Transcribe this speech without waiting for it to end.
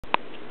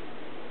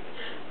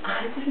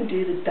I'm gonna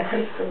do the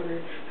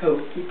Dinosaur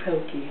Hokey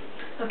Pokey.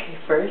 Okay,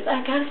 first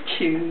I gotta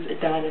choose a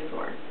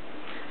dinosaur.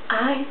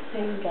 I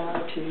think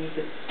I'll choose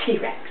a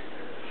T-Rex.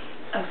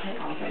 Okay.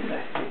 I think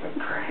that's stupid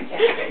crack.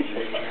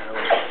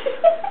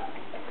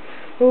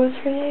 What was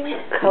her name?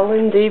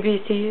 Cullen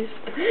DBCs?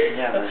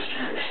 Yeah, but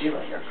she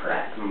like a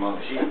crack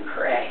mother. She's a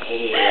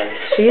crackhead.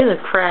 She is a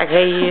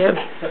crackhead.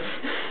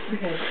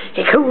 Okay.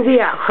 He called me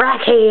a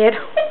crackhead.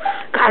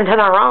 Got into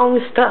the wrong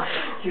stuff.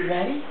 You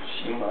ready?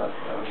 She must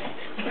have.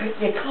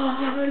 Put your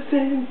claws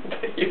in.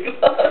 Put your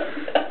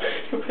claws out.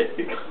 Put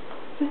your claws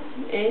in.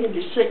 And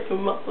you shake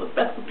them all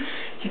about.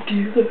 You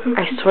do the hook. I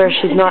swear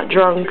she's not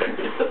drunk.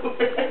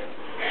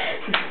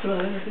 That's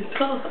what it's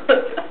all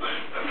about.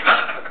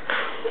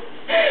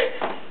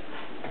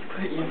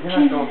 You're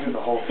not going through the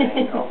whole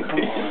thing. Oh, come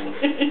on.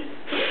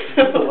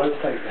 Put the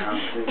website down,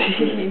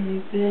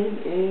 please.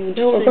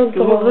 No, it's not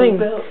the whole thing.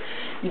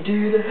 You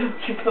do the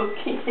hokey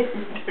pokey and you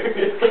do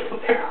it.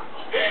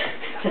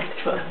 That's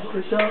what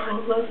it's all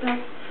about.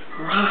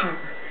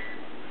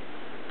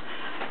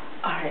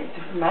 Alright,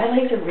 so my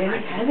legs are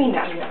really heavy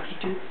now. You have to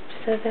do.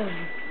 Sit down.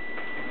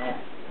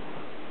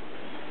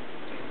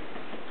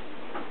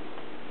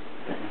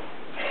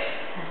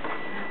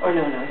 Oh,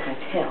 no, it's my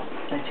tail.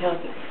 My tail is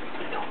nice.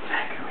 Don't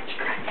back her when you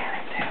crack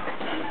that tail.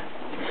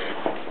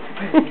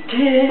 Put your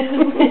tail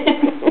in.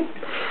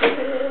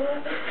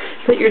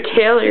 Is that your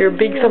tail or your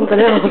big something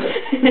else?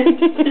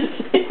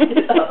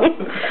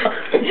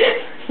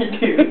 You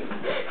do.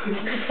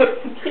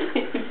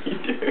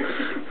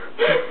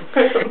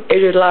 And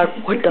you're like,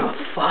 what the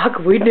fuck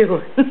are we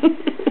doing?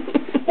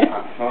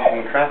 Yeah,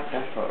 smoking crack,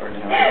 that's what we're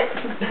doing.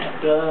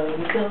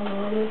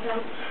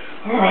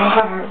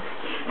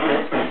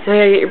 Now you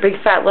gotta get your big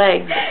fat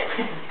legs.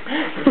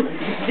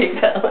 Big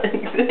fat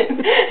legs in.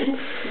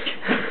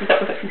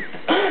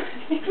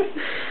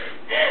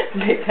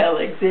 Big fat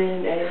legs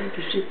in, and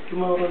to shake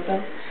them all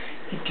about.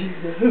 You do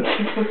the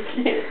hokey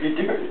pokey, you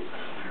do it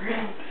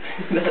around.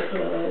 That's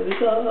what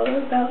it's all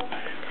about.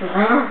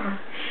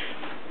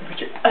 You put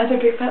your other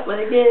big fat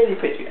leg in, you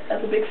put your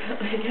other big fat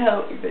leg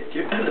out, you put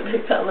your other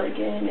big fat leg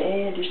in,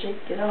 and you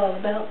shake it all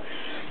about.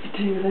 You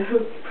do the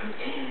hokey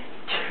pokey,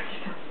 turn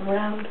yourself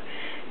around.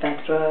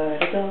 That's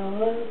what it's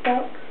all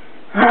about.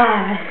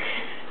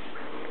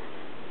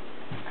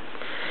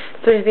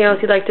 Is there anything else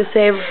you'd like to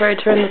say before I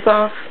turn this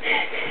off?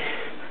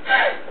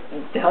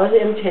 That was an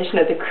imitation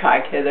of the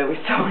crackhead that we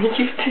saw on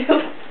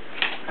YouTube.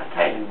 I'll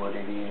tell you what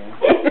it is.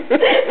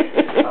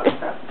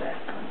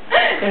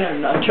 And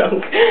I'm not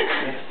drunk.